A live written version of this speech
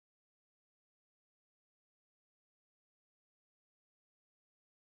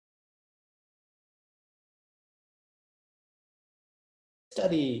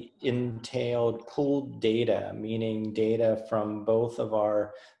Study entailed pooled data, meaning data from both of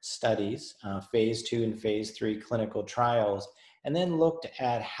our studies, phase 2 and phase 3 clinical trials, and then looked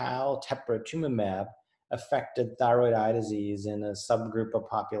at how teprotumumab affected thyroid eye disease in a subgroup of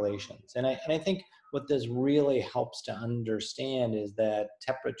populations. And I think what this really helps to understand is that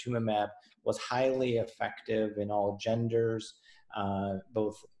teprotumumab was highly effective in all genders,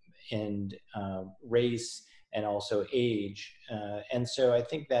 both in race and also age. And so I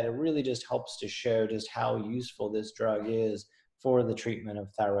think that it really just helps to show just how useful this drug is for the treatment of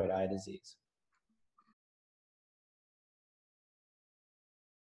thyroid eye disease.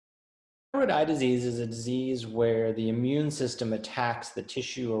 Thyroid eye disease is a disease where the immune system attacks the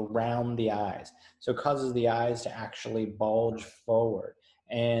tissue around the eyes. So it causes the eyes to actually bulge forward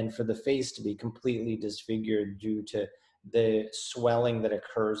and for the face to be completely disfigured due to the swelling that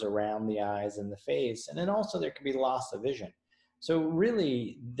occurs around the eyes and the face. And then also there can be loss of vision. So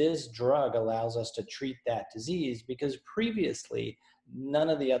really, this drug allows us to treat that disease because previously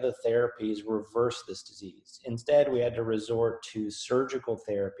none of the other therapies reverse this disease. Instead, we had to resort to surgical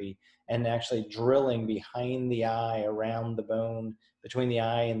therapy and actually drilling behind the eye, around the bone, between the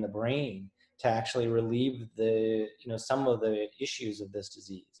eye and the brain to actually relieve some of the issues of this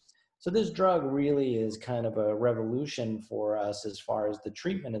disease. So this drug really is kind of a revolution for us as far as the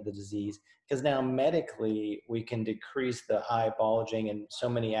treatment of the disease, because now medically we can decrease the eye bulging and so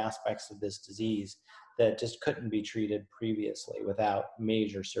many aspects of this disease that just couldn't be treated previously without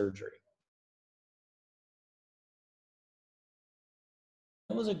major surgery.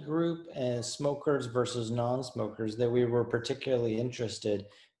 It was a group as smokers versus non-smokers that we were particularly interested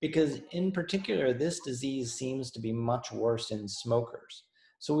because in particular, this disease seems to be much worse in smokers.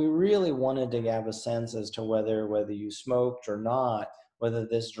 So we really wanted to have a sense as to whether you smoked or not, whether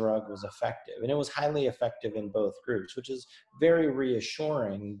this drug was effective. And it was highly effective in both groups, which is very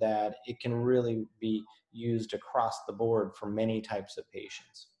reassuring that it can really be used across the board for many types of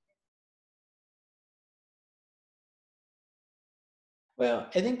patients. Well,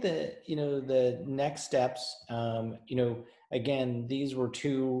 I think that, the next steps, again, these were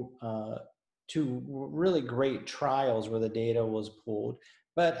two really great trials where the data was pooled.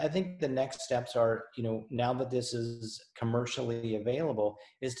 But I think the next steps are, now that this is commercially available,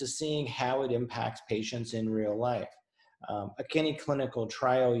 is to seeing how it impacts patients in real life. A kidney clinical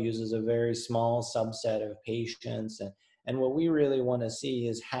trial uses a very small subset of patients, and what we really want to see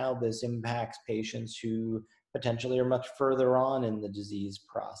is how this impacts patients who potentially are much further on in the disease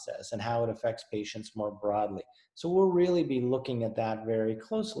process and how it affects patients more broadly. So we'll really be looking at that very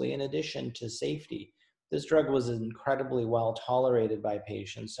closely in addition to safety. This drug was incredibly well tolerated by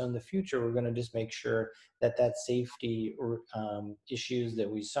patients. So in the future, we're going to just make sure that safety issues that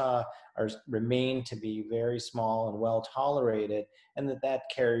we saw remain to be very small and well tolerated, and that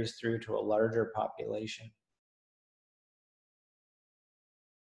carries through to a larger population.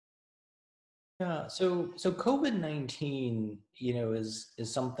 Yeah, so COVID-19, is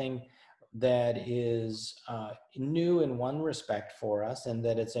something that is new in one respect for us, and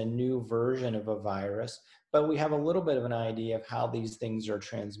that it's a new version of a virus. But we have a little bit of an idea of how these things are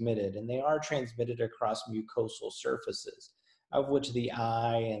transmitted, and they are transmitted across mucosal surfaces, of which the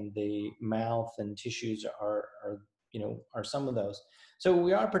eye and the mouth and tissues are some of those. So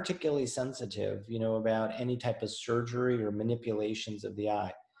we are particularly sensitive, about any type of surgery or manipulations of the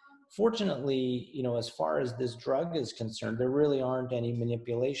eye. Fortunately, as far as this drug is concerned, there really aren't any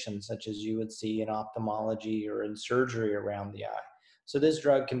manipulations such as you would see in ophthalmology or in surgery around the eye. So this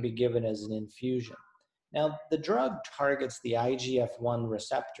drug can be given as an infusion. Now, the drug targets the IGF-1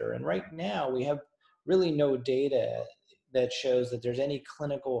 receptor, and right now we have really no data that shows that there's any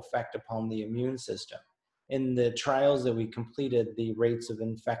clinical effect upon the immune system. In the trials that we completed, the rates of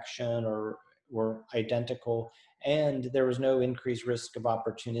infection were identical, and there was no increased risk of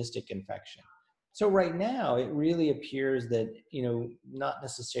opportunistic infection. So right now, it really appears that, not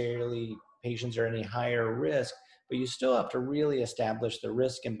necessarily patients are any higher risk, but you still have to really establish the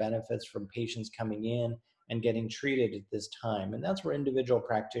risk and benefits from patients coming in and getting treated at this time. And that's where individual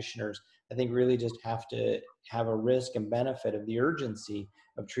practitioners, I think, really just have to have a risk and benefit of the urgency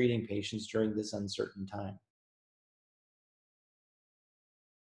of treating patients during this uncertain time.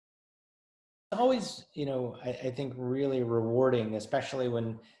 Always, I think really rewarding, especially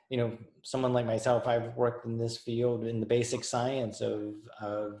when, someone like myself, I've worked in this field in the basic science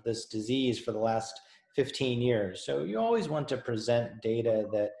of this disease for the last 15 years. So you always want to present data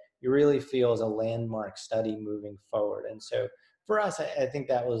that you really feel is a landmark study moving forward. And so for us, I think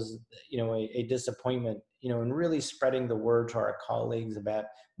that was, a disappointment, in really spreading the word to our colleagues about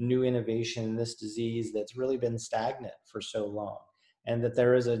new innovation in this disease that's really been stagnant for so long. and that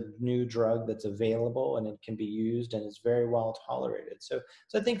there is a new drug that's available and it can be used and is very well tolerated. So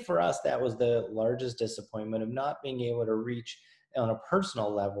I think for us, that was the largest disappointment of not being able to reach on a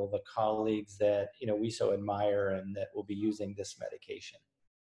personal level the colleagues that we so admire and that will be using this medication.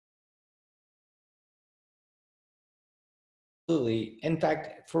 Absolutely. In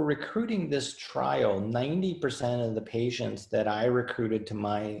fact, for recruiting this trial, 90% of the patients that I recruited to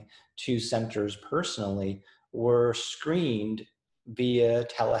my two centers personally were screened via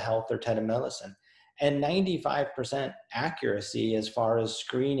telehealth or telemedicine. And 95% accuracy as far as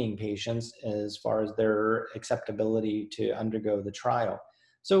screening patients, as far as their acceptability to undergo the trial.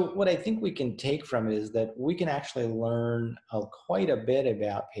 So, what I think we can take from it is that we can actually learn quite a bit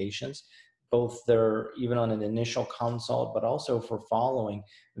about patients, both their even on an initial consult, but also for following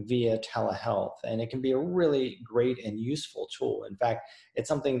via telehealth. And it can be a really great and useful tool. In fact, it's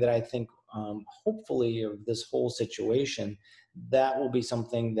something that I think, hopefully, of this whole situation, that will be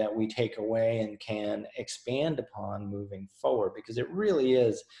something that we take away and can expand upon moving forward, because it really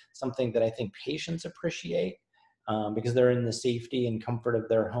is something that I think patients appreciate, because they're in the safety and comfort of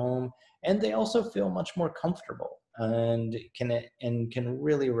their home, and they also feel much more comfortable and can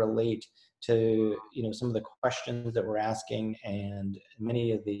really relate to some of the questions that we're asking, and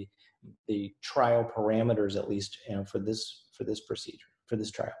many of the trial parameters, at least for this procedure, for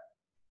this trial.